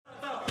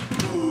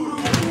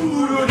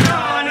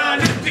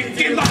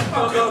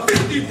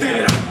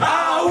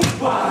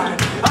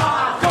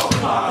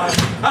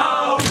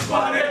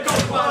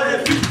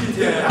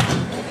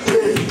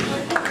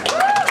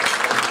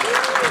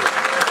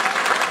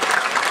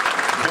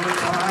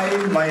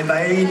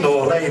Mai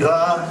no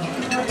reira,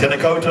 tēnā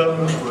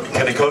koutou,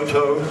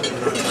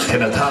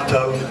 tēnā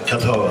tātou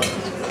katoa.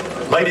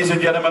 Ladies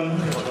and gentlemen,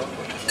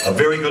 a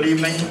very good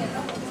evening.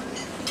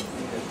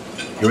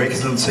 Your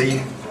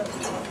Excellency,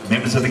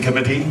 members of the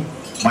committee,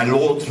 my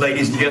lords,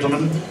 ladies and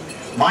gentlemen,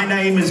 my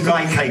name is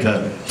Guy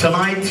Cater.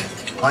 Tonight,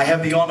 I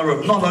have the honour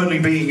of not only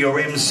being your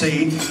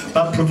MC,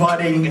 but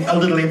providing a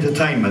little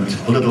entertainment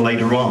a little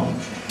later on.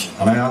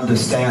 And I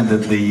understand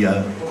that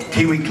the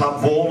Kiwi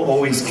Club ball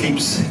always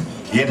keeps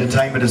the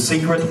entertainment a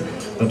secret,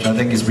 which I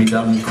think has been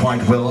done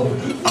quite well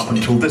up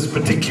until this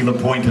particular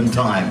point in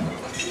time.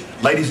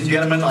 Ladies and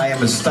gentlemen, I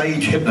am a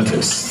stage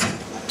hypnotist.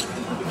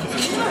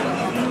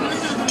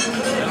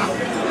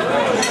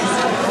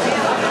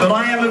 But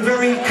I am a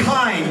very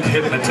kind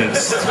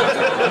hypnotist.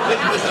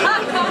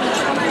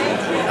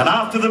 And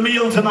after the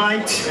meal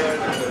tonight,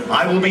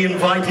 I will be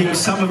inviting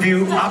some of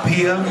you up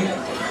here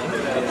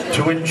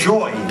to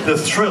enjoy the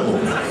thrill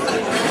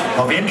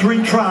of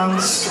entering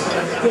trance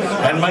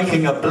and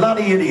making a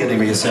bloody idiot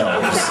of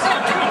yourselves.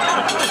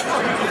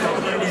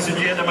 Ladies and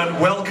gentlemen,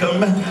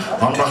 welcome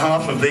on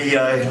behalf of the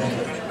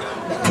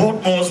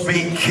Port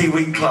Morseby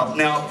Kiwi Club.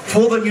 Now,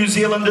 for the New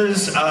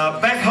Zealanders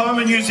back home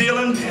in New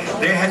Zealand,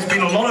 there has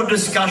been a lot of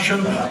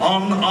discussion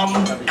on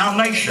our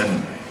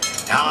nation.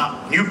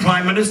 Our new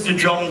Prime Minister,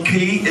 John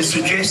Key, is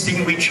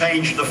suggesting we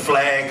change the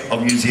flag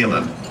of New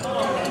Zealand.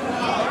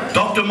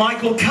 Dr.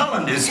 Michael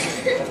Cullen is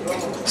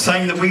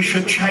saying that we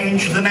should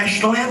change the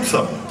national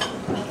anthem,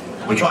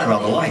 which I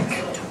rather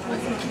like.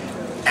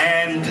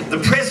 And the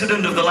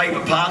president of the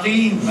Labour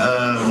Party,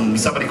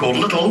 somebody called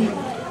Little,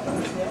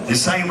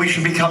 is saying we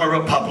should become a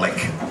republic.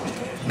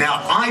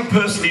 Now, I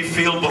personally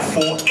feel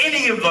before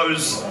any of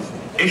those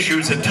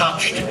issues are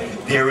touched,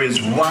 there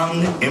is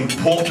one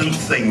important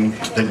thing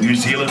that New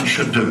Zealand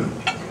should do.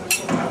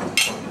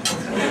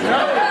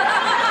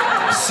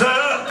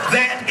 Sir,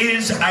 that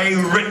is a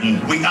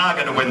written. We are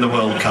going to win the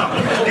World Cup.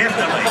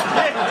 Definitely.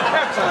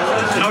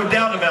 No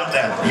doubt about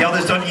that. The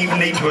others don't even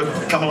need to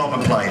come along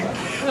and play.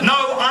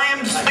 No, I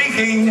am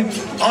speaking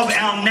of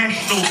our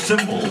national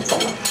symbol.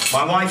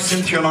 My wife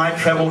Cynthia and I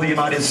travel the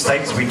United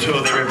States. We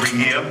tour there every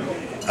year.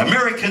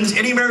 Americans,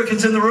 any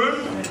Americans in the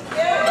room?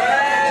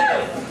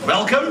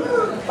 Welcome.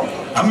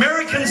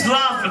 Americans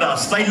laugh at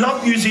us. They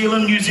love New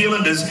Zealand, New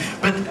Zealanders,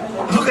 but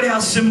look at our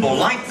symbol.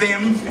 Like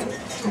them,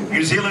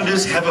 New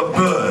Zealanders have a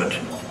bird.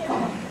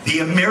 The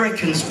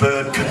Americans'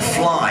 bird can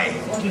fly.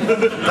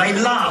 They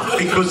laugh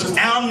because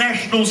our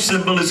national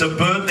symbol is a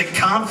bird that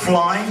can't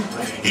fly.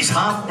 He's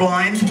half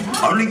blind,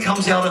 only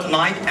comes out at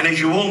night, and as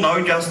you all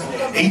know, just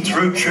eats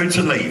root, shoots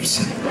and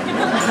leaves.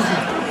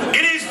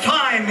 It is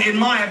time, in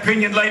my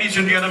opinion, ladies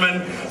and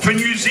gentlemen, for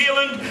New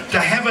Zealand to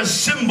have a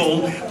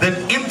symbol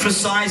that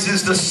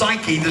emphasises the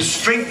psyche, the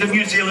strength of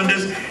New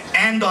Zealanders,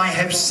 and I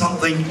have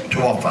something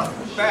to offer.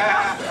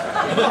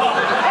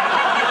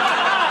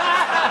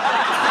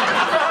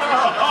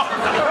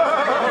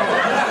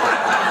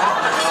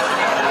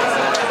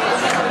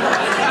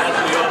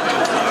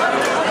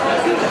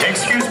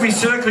 Excuse me,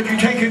 sir, could you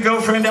take your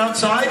girlfriend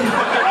outside?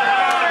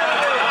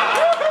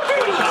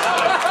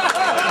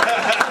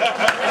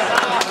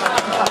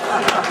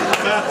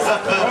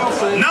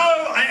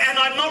 No, and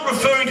I'm not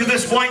referring to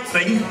this white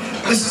thing.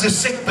 This is a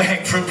sick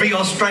bag from the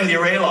Australia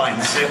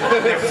Airlines.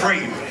 They're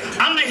free.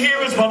 Under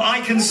here is what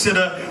I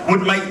consider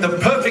would make the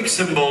perfect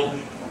symbol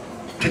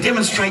to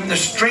demonstrate the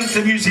strength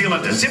of New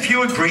Zealanders. If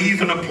you agree, you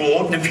can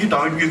applaud, and if you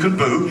don't, you can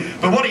boo.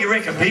 But what do you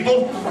reckon,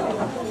 people?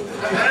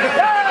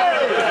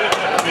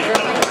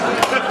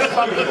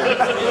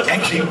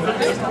 Actually,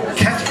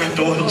 Catherine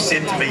Doyle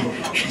said to me,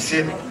 she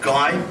said,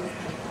 Guy,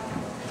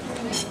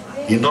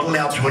 you're not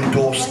allowed to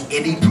endorse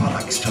any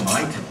products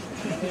tonight,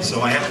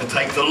 so I have to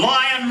take the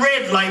lion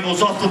red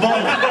labels off the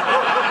bottle.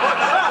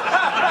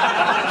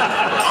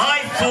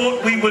 I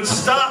thought we would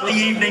start the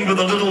evening with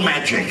a little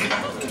magic.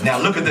 Now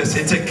look at this,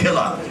 it's a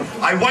killer.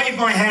 I wave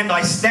my hand,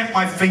 I snap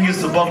my fingers,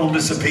 the bottle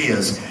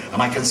disappears.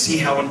 And I can see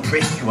how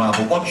impressed you are,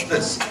 but watch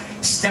this.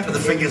 Snap of the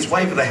fingers,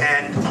 wave of the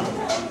hand,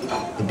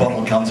 the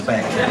bottle comes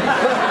back.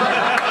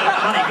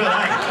 Funny good,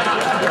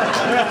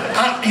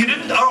 eh? You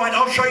didn't? Alright,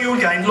 I'll show you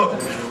again. Look,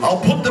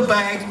 I'll put the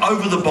bag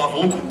over the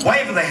bottle,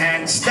 wave of the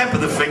hand, snap of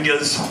the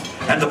fingers,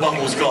 and the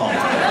bottle's gone.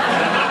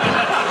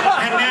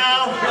 And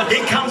now,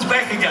 it comes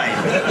back again.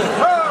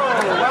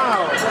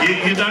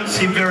 You don't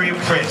seem very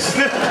impressed.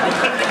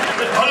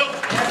 Oh,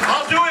 look,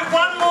 I'll do it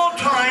one more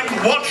time.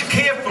 Watch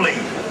carefully.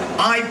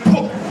 I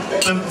put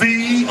the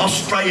V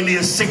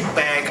Australia sick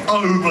bag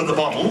over the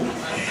bottle.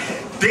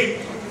 Then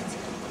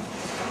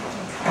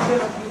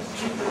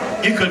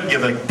you couldn't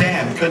give a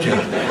damn, could you?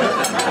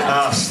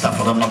 Ah, stuff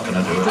it, I'm not going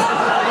to do it.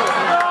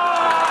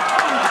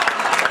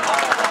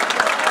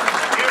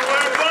 You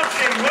weren't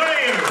watching, were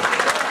you?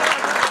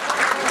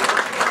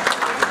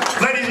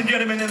 Ladies and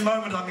gentlemen, in a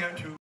moment I'm going to